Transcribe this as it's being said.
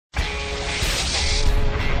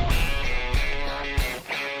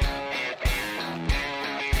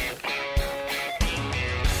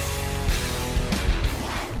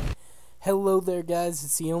Hello there guys,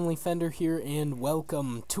 it's the Only Fender here, and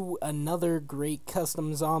welcome to another great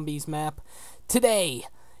custom zombies map. Today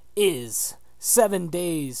is 7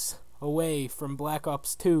 days away from Black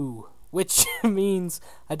Ops 2, which means,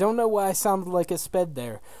 I don't know why I sounded like a sped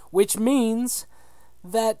there, which means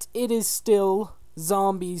that it is still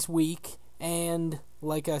Zombies Week, and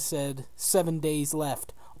like I said, 7 days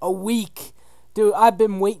left. A week! Dude, I've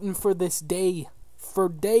been waiting for this day for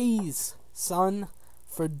days, son.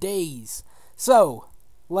 For days. So,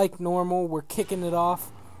 like normal, we're kicking it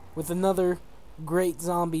off with another great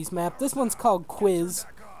zombies map. This one's called QUIZZ.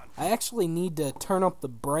 I actually need to turn up the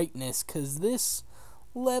brightness because this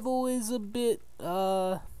level is a bit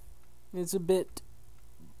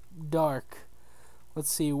dark.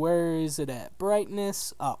 Let's see, where is it at?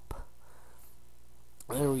 Brightness up.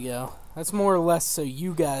 There we go. That's more or less so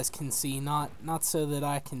you guys can see, not so that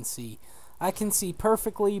I can see. I can see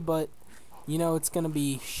perfectly, but you know it's gonna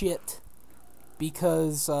be shit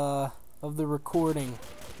because of the recording.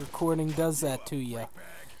 Recording does that to you.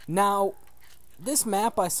 Now, this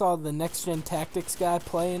map, I saw the Next Gen Tactics guy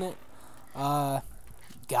playing it. I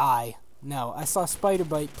saw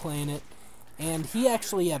Spiderbite playing it, and he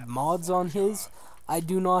actually had mods on his. I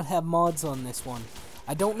do not have mods on this one.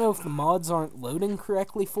 I don't know if the mods aren't loading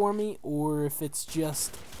correctly for me, or if it's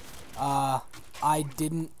just I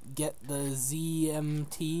didn't get the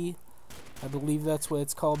ZMT. I believe that's what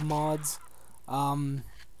it's called, mods. Or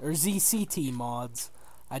ZCT mods.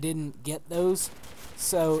 I didn't get those.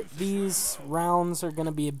 So these rounds are going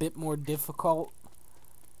to be a bit more difficult.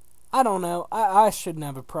 I don't know. I shouldn't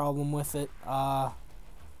have a problem with it.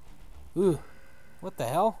 Ooh. What the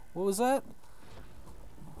hell? What was that?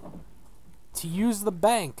 To use the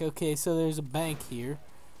bank. Okay, so there's a bank here.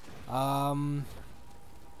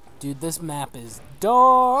 Dude, this map is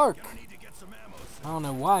dark. I don't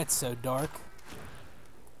know why it's so dark.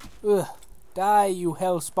 Ugh. Die, you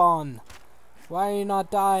hellspawn. Why are you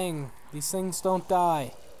not dying? These things don't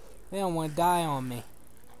die. They don't want to die on me.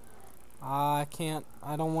 I can't.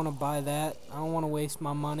 I don't want to buy that. I don't want to waste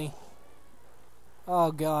my money.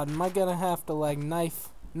 Oh god, am I gonna have to like knife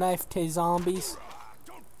to zombies?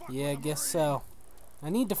 Yeah, I guess so.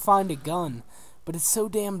 I need to find a gun, but it's so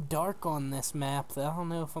damn dark on this map that I don't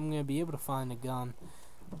know if I'm gonna be able to find a gun.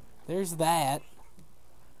 There's that.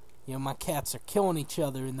 You know, my cats are killing each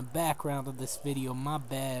other in the background of this video. My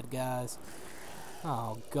bad, guys.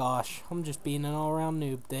 Oh, gosh. I'm just being an all-around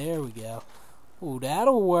noob. There we go. Ooh,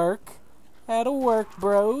 that'll work. That'll work,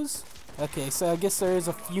 bros. Okay, so I guess there is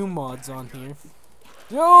a few mods on here.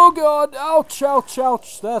 Oh, God. Ouch, ouch,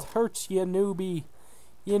 ouch. That hurts, you newbie.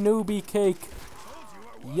 You newbie cake.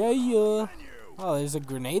 Yeah. Oh, there's a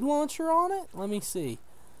grenade launcher on it? Let me see.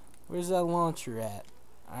 Where's that launcher at?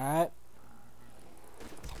 Alright.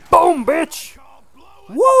 Boom, bitch!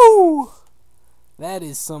 Woo! That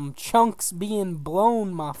is some chunks being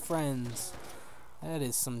blown, my friends. That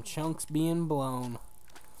is some chunks being blown.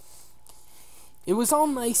 It was all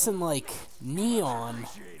nice and, like, neon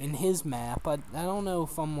in his map. I don't know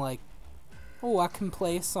if I'm like, oh, I can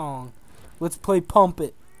play a song. Let's play Pump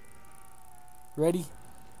It. Ready?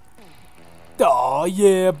 Oh,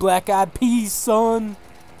 yeah, Black Eyed Peas, son.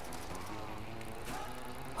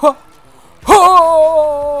 Huh.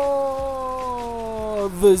 Oh,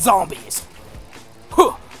 the zombies.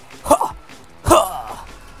 Huh, huh, huh.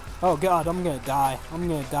 Oh god, I'm gonna die. I'm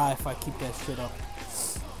gonna die if I keep that shit up.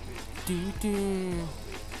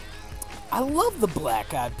 I love the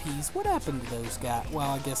Black Eyed Peas. What happened to those guys? Well,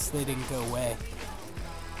 I guess they didn't go away.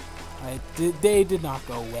 They did not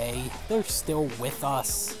go away. They're still with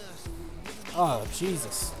us. Oh,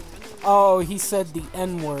 Jesus. Oh, he said the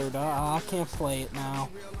N-word. I can't play it now.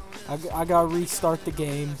 I gotta restart the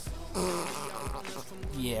game.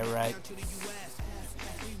 Yeah, right.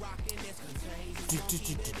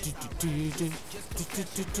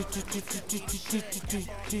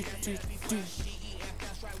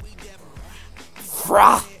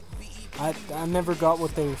 Frah! I never got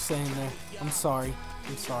what they were saying there. I'm sorry.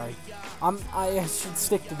 I should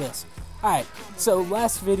stick to this. Alright, so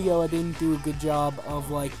last video I didn't do a good job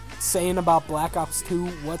of like saying about Black Ops 2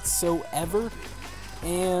 whatsoever.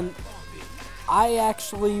 And I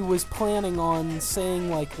actually was planning on saying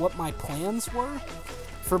like what my plans were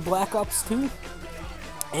for Black Ops 2.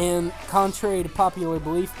 And contrary to popular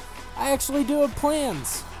belief, I actually do have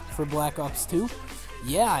plans for Black Ops 2.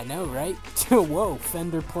 Yeah, I know, right? Whoa,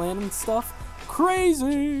 Fender planning stuff.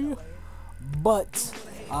 Crazy! But,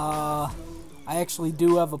 I actually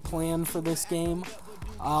do have a plan for this game.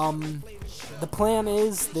 The plan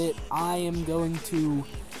is that I am going to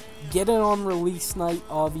get it on release night,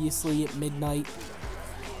 obviously, at midnight.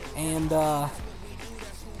 And,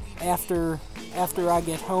 after I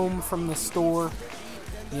get home from the store,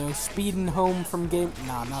 you know, speeding home from game.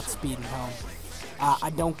 Nah, not speeding home.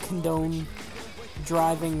 I don't condone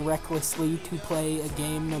driving recklessly to play a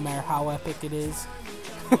game, no matter how epic it is.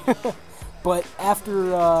 But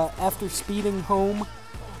after speeding home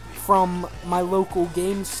from my local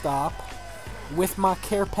GameStop with my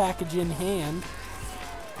care package in hand,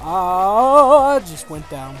 I just went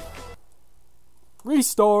down.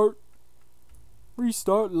 Restart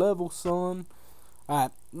level, son.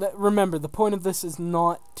 Alright, remember, the point of this is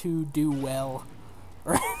not to do well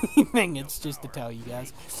or anything, it's just to tell you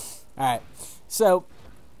guys. Alright, so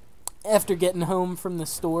after getting home from the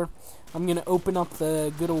store, I'm going to open up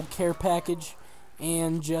the good old care package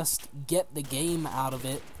and just get the game out of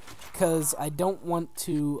it, because I don't want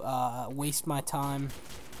to waste my time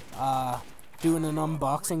doing an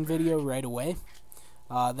unboxing video right away.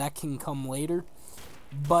 That can come later.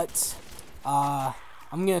 But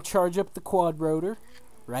I'm going to charge up the quad rotor,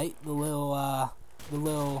 right? The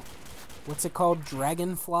little, what's it called?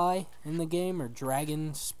 Dragonfly in the game, or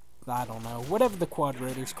dragons? I don't know, whatever the quad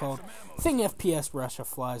rotor's called. Thing FPS Russia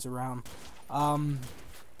flies around.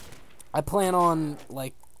 I plan on,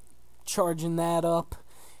 like, charging that up,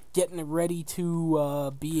 getting it ready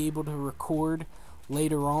to be able to record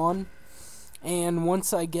later on. And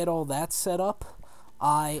once I get all that set up,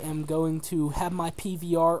 I am going to have my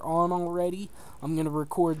PVR on already. I'm going to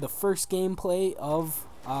record the first gameplay of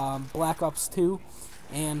Black Ops 2,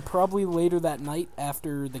 and probably later that night,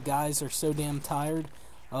 after the guys are so damn tired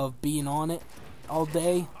of being on it all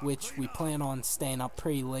day, which we plan on staying up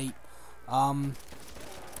pretty late, I'm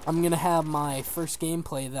going to have my first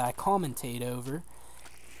gameplay that I commentate over,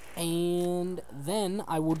 and then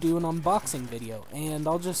I will do an unboxing video, and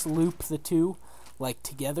I'll just loop the two, like,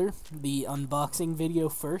 together, the unboxing video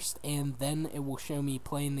first, and then it will show me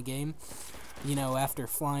playing the game, you know, after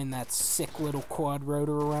flying that sick little quad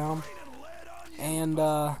rotor around. And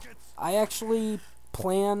I actually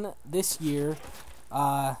plan this year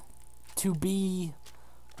to be,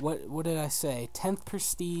 what did I say, 10th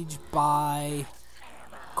prestige by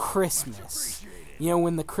Christmas. You know,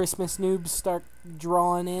 when the Christmas noobs start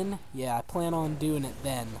drawing in? Yeah, I plan on doing it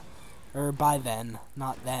then. Or by then,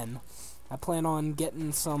 not then. I plan on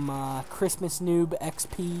getting some Christmas noob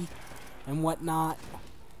XP and whatnot,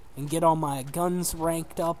 and get all my guns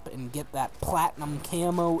ranked up, and get that platinum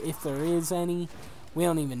camo if there is any. We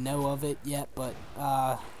don't even know of it yet, but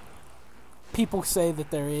people say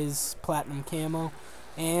that there is platinum camo,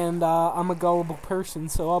 and I'm a gullible person,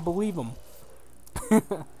 so I'll believe them.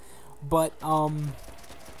 But,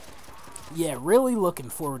 yeah, really looking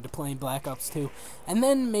forward to playing Black Ops 2. And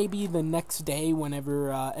then maybe the next day,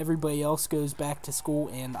 whenever everybody else goes back to school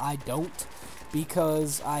and I don't,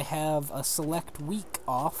 because I have a select week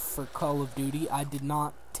off for Call of Duty. I did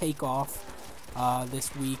not take off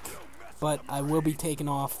this week, but I will be taking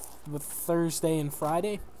off with Thursday and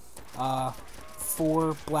Friday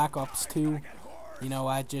for Black Ops 2. You know,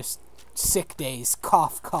 I just, sick days,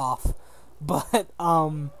 cough, cough. But,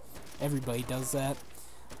 everybody does that.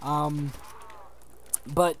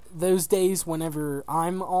 But those days whenever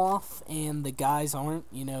I'm off and the guys aren't,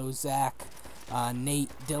 you know, Zach,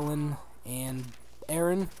 Nate, Dylan, and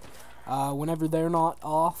Aaron, whenever they're not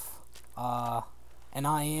off, and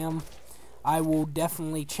I am, I will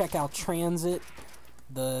definitely check out Transit,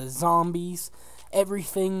 the zombies,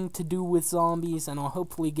 everything to do with zombies, and I'll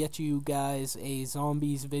hopefully get you guys a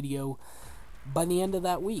zombies video by the end of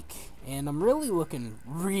that week. And I'm really looking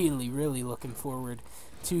forward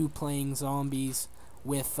to playing zombies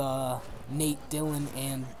with Nate, Dylan,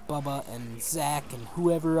 and Bubba, and Zach, and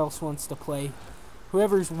whoever else wants to play.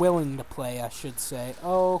 Whoever's willing to play, I should say.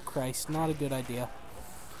 Oh, Christ, not a good idea.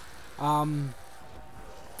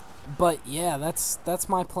 But, yeah, that's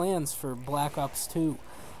my plans for Black Ops 2.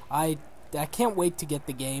 I can't wait to get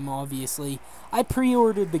the game, obviously. I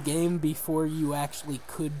pre-ordered the game before you actually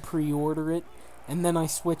could pre-order it, and then I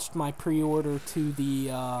switched my pre-order to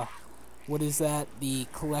the, what is that, the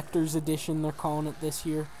Collector's Edition they're calling it this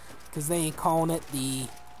year, because they ain't calling it the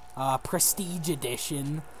Prestige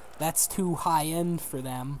Edition. That's too high-end for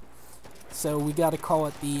them, so we gotta call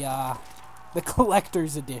it the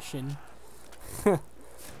Collector's Edition.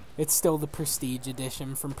 It's still the Prestige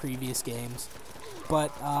Edition from previous games,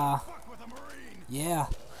 but, yeah,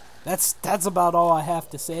 that's about all I have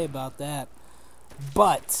to say about that.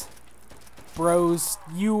 But, bros,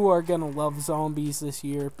 you are gonna love zombies this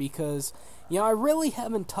year, because, you know, I really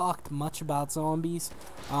haven't talked much about zombies,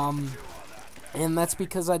 and that's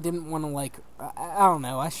because I didn't want to, like, I don't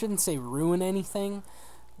know, I shouldn't say ruin anything,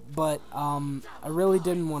 but, I really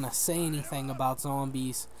didn't want to say anything about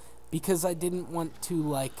zombies, because I didn't want to,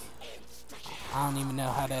 like, I don't even know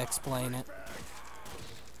how to explain it.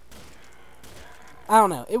 I don't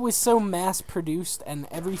know. It was so mass-produced and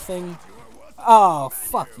everything. Oh,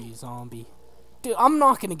 fuck you, zombie. Dude, I'm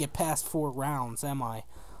not gonna get past 4 rounds, am I?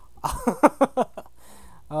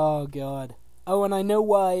 Oh, God. Oh, and I know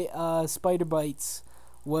why Spider Bites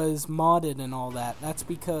was modded and all that. That's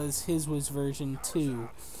because his was version 2.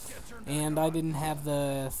 And I didn't have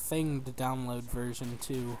the thing to download version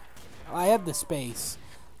 2. I had the space.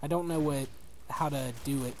 I don't know how to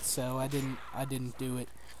do it, so I didn't do it.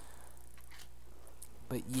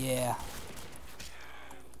 But yeah.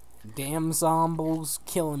 Damn zombies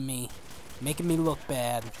killing me. Making me look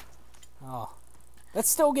bad. Oh. That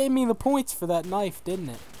still gave me the points for that knife, didn't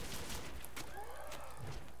it?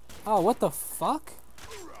 Oh, what the fuck?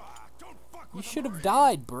 You should have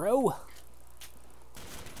died, bro.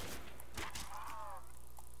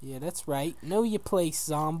 Yeah, that's right. Know your place,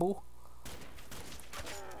 zombie.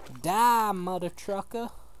 Die, mother trucker.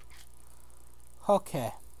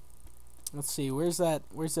 Okay. Let's see, where's that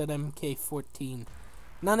MK14?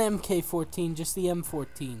 Not MK14, just the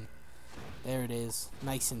M14. There it is.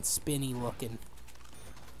 Nice and spinny looking.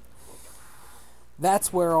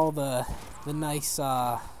 That's where all the nice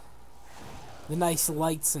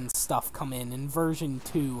lights and stuff come in version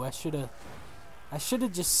 2. I should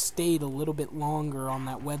have just stayed a little bit longer on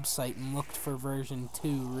that website and looked for version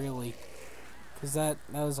 2, really. Because that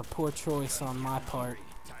was a poor choice on my part.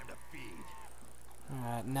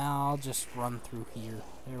 Alright, now I'll just run through here.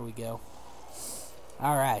 There we go.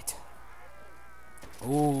 Alright.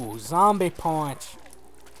 Ooh, zombie punch.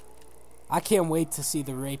 I can't wait to see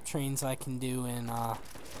the rape trains I can do in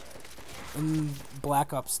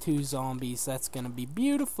Black Ops 2 zombies. That's gonna be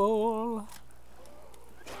beautiful.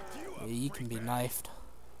 Yeah, you can be knifed.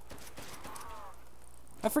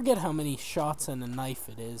 I forget how many shots and a knife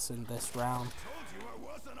it is in this round.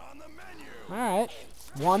 Alright.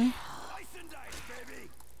 1.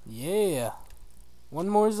 Yeah. 1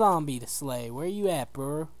 more zombie to slay. Where you at,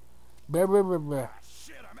 bro? Brr, brr, brr, brr.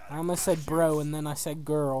 I almost said bro and then I said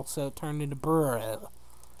girl, so it turned into bro.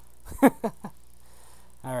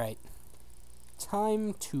 Alright.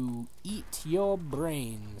 Time to eat your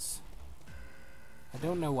brains. I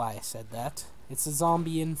don't know why I said that. It's a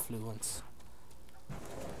zombie influence.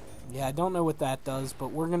 Yeah, I don't know what that does,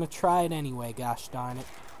 but we're gonna try it anyway, gosh darn it.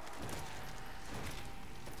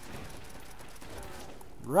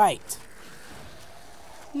 Right.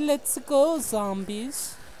 Let's go,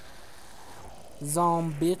 zombies.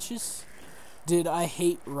 Zombitches. Dude, I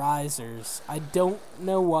hate risers. I don't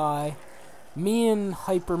know why. Me and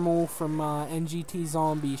Hypermole from NGT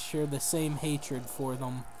Zombies share the same hatred for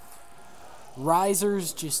them.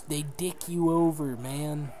 Risers just, they dick you over,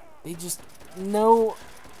 man. They just, no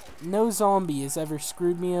zombie has ever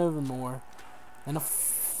screwed me over more than a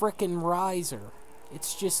frickin' riser.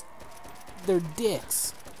 It's just, they're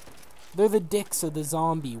dicks. They're the dicks of the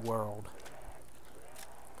zombie world.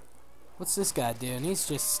 What's this guy doing? He's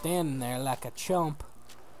just standing there like a chump.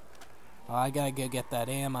 Oh, I gotta go get that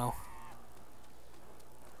ammo.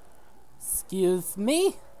 Excuse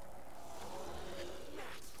me?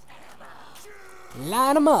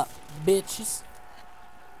 Line 'em up, bitches.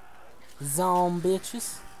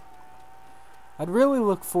 Zombitches. I'd really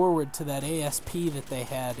look forward to that ASP that they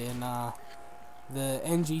had in the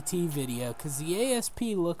NGT video, because the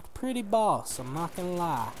ASP looked pretty boss, I'm not gonna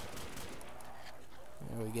lie.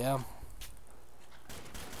 There we go.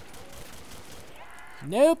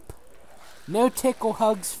 Nope. No tickle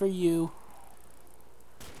hugs for you.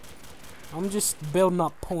 I'm just building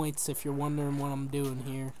up points if you're wondering what I'm doing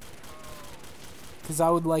here. Because I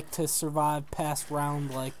would like to survive past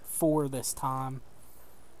round like 4 this time.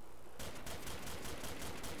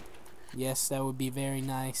 Yes, that would be very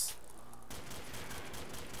nice.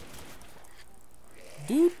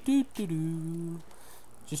 Doo doo doo doo.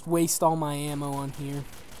 Just waste all my ammo on here.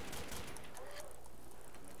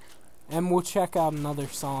 And we'll check out another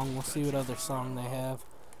song. We'll see what other song they have.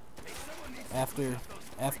 After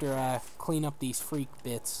I clean up these freak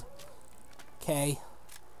bits. Okay.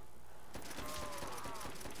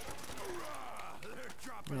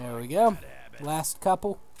 There we go. Last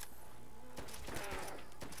couple.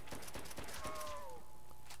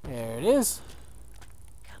 There it is.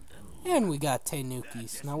 And we got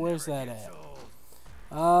Tenukis. Now where's that at?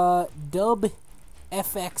 Dub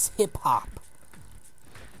FX Hip Hop.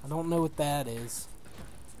 I don't know what that is.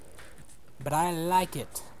 But I like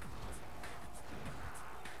it.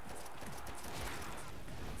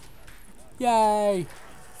 Yay!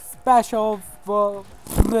 Special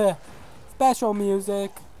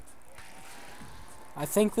music. I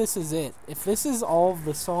think this is it. If this is all of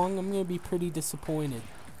the song, I'm gonna be pretty disappointed.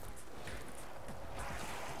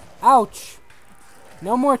 Ouch!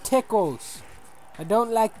 No more tickles. I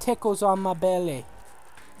don't like tickles on my belly.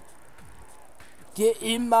 Get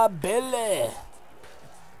in my belly.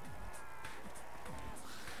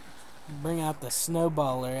 Bring out the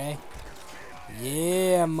snowballer, eh?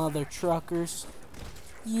 Yeah, mother truckers.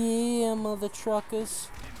 Yeah, mother truckers.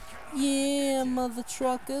 Yeah, mother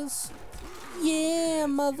truckers. Yeah,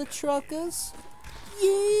 mother truckers.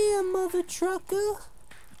 Yeah, mother trucker.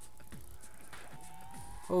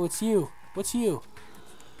 Oh, it's you. What's you?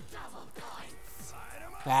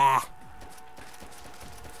 Ah.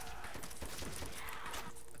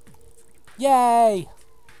 Yay!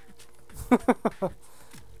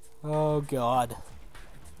 Oh, God.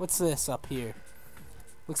 What's this up here?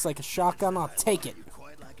 Looks like a shotgun. I'll take it.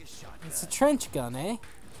 It's a trench gun, eh?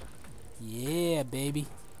 Yeah, baby.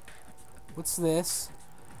 What's this?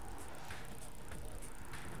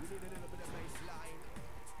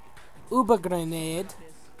 Uber grenade.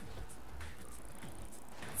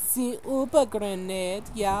 See, Uber grenade,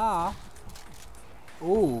 yeah.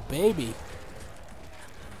 Oh, baby.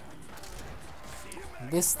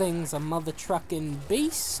 This thing's a mother trucking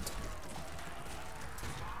beast.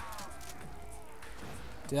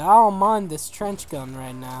 Dude, I don't mind this trench gun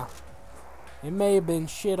right now. It may have been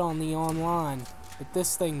shit on the online, but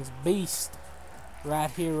this thing's beast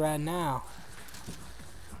right here, right now.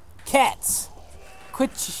 Cats! Quit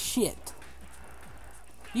your shit.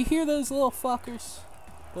 You hear those little fuckers?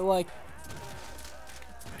 They're like,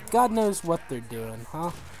 God knows what they're doing,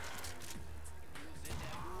 huh?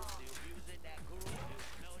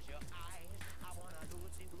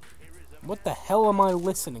 What the hell am I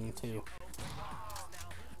listening to?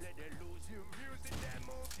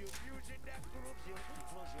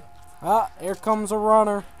 Ah, here comes a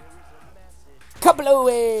runner.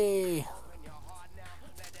 Kablooey!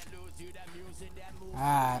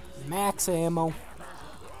 Alright, max ammo.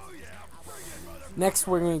 Next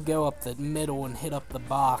we're gonna go up the middle and hit up the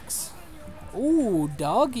box. Ooh,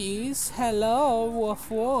 doggies. Hello,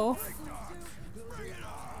 woof woof.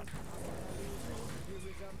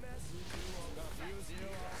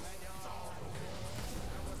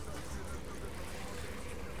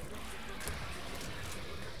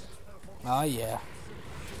 Oh yeah.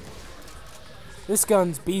 This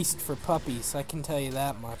gun's beast for puppies, I can tell you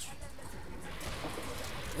that much.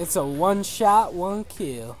 It's a one shot, one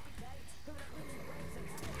kill.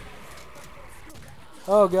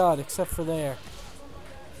 Oh God, except for there.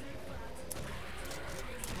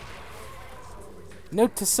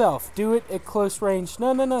 Note to self, do it at close range.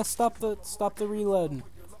 No, no, no, stop the reloading.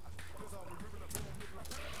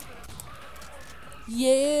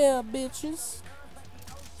 Yeah, bitches.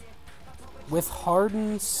 With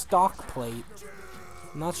hardened stock plate.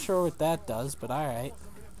 I'm not sure what that does, but alright.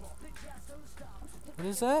 What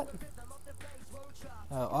is that?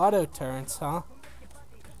 Oh, auto turrets, huh?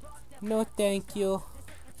 No, thank you.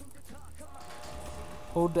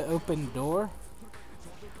 Hold the open door.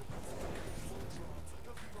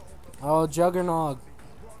 Oh, Juggernog.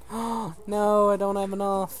 No, I don't have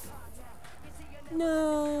enough.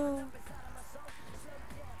 No.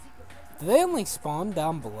 Do they only spawn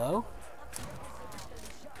down below?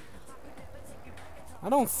 I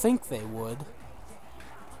don't think they would.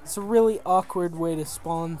 It's a really awkward way to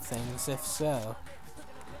spawn things, if so.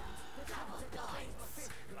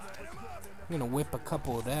 I'm gonna whip a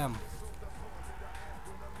couple of them.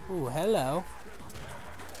 Ooh, hello.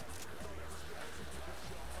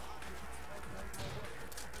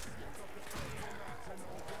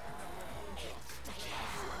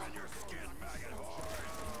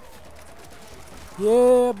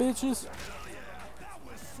 Yeah, bitches.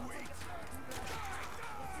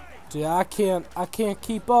 Dude, I can't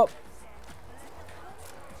keep up.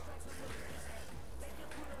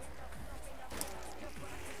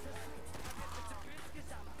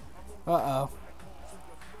 Uh-oh.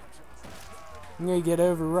 I'm gonna get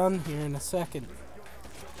overrun here in a second.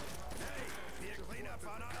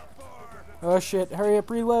 Oh shit, hurry up,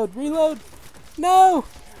 reload, reload! No!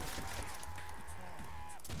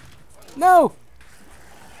 No!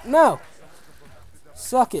 No!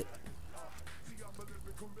 Suck it.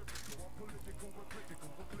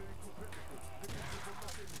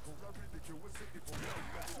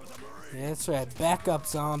 Yeah, that's right,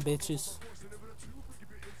 backups on, bitches.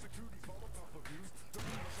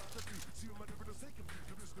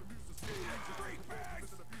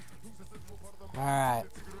 Alright.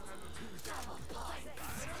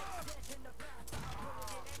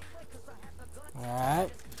 Alright.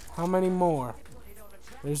 How many more?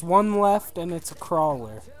 There's one left and it's a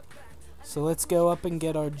crawler. So let's go up and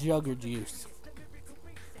get our jugger juice.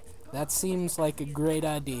 That seems like a great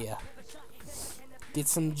idea. Get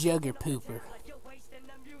some jugger pooper.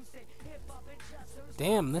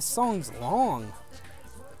 Damn, this song's long.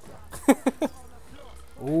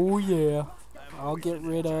 Oh yeah. I'll get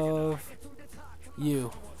rid of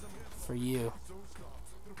you. For you.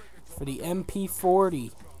 For the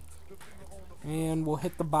MP40. And we'll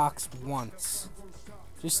hit the box once.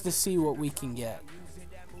 Just to see what we can get.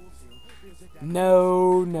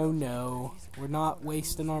 No, no, no. We're not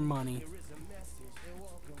wasting our money.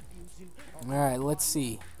 Alright, let's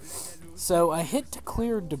see. So I hit to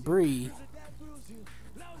clear debris.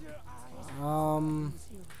 On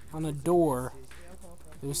a door.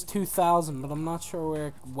 There's 2,000, but I'm not sure where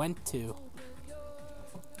it went to.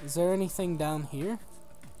 Is there anything down here?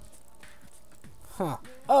 Huh.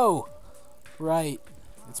 Oh! Right.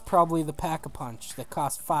 It's probably the Pack-a-Punch that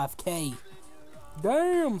cost 5K.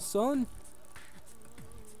 Damn, son!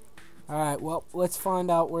 Alright, well, let's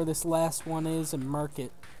find out where this last one is and mark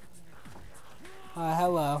it.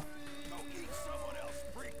 Hello.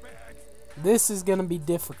 This is gonna be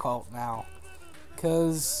difficult now.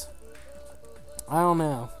 Because, I don't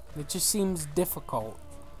know. It just seems difficult.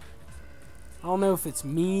 I don't know if it's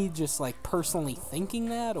me just like personally thinking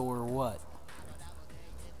that or what.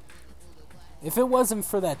 If it wasn't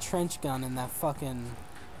for that trench gun and that fucking,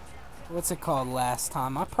 what's it called last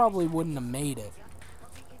time, I probably wouldn't have made it.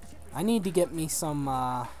 I need to get me some,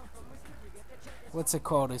 what's it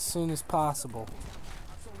called, as soon as possible.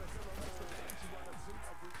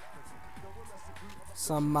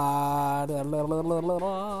 Some,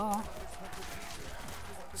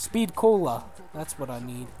 Speed Cola. That's what I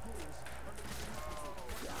need.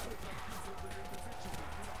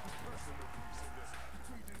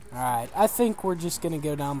 Alright, I think we're just gonna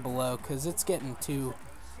go down below, because it's getting too,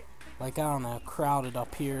 like, I don't know, crowded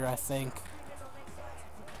up here, I think.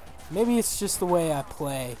 Maybe it's just the way I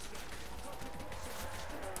play.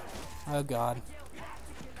 Oh, God.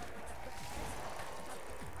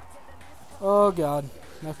 Oh, God.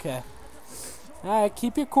 Okay. Alright,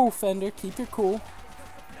 keep your cool, Fender. Keep your cool.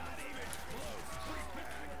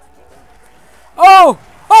 Oh!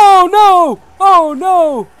 Oh, no! Oh,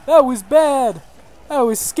 no! That was bad. That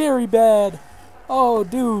was scary bad. Oh,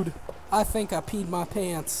 dude. I think I peed my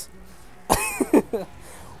pants.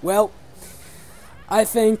 Well, I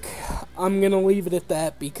think I'm going to leave it at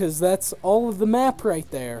that because that's all of the map right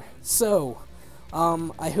there. So,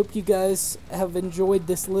 I hope you guys have enjoyed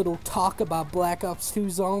this little talk about Black Ops 2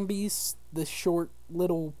 Zombies. The short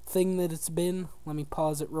little thing that it's been. Let me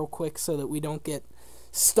pause it real quick so that we don't get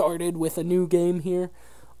started with a new game here.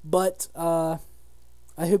 But, I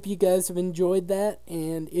hope you guys have enjoyed that,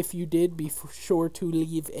 and if you did, be sure to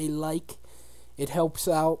leave a like. It helps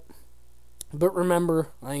out. But remember,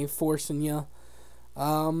 I ain't forcing ya.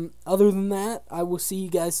 Other than that, I will see you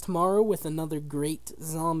guys tomorrow with another great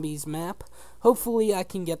Zombies map. Hopefully I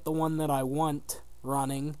can get the one that I want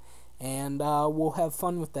running, and we'll have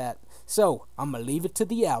fun with that. So, I'm gonna leave it to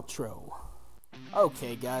the outro.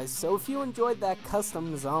 Okay guys, so if you enjoyed that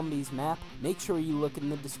custom Zombies map, make sure you look in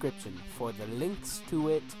the description for the links to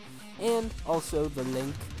it, and also the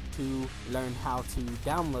link to learn how to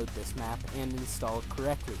download this map and install it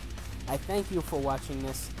correctly. I thank you for watching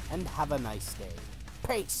this, and have a nice day.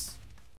 Peace!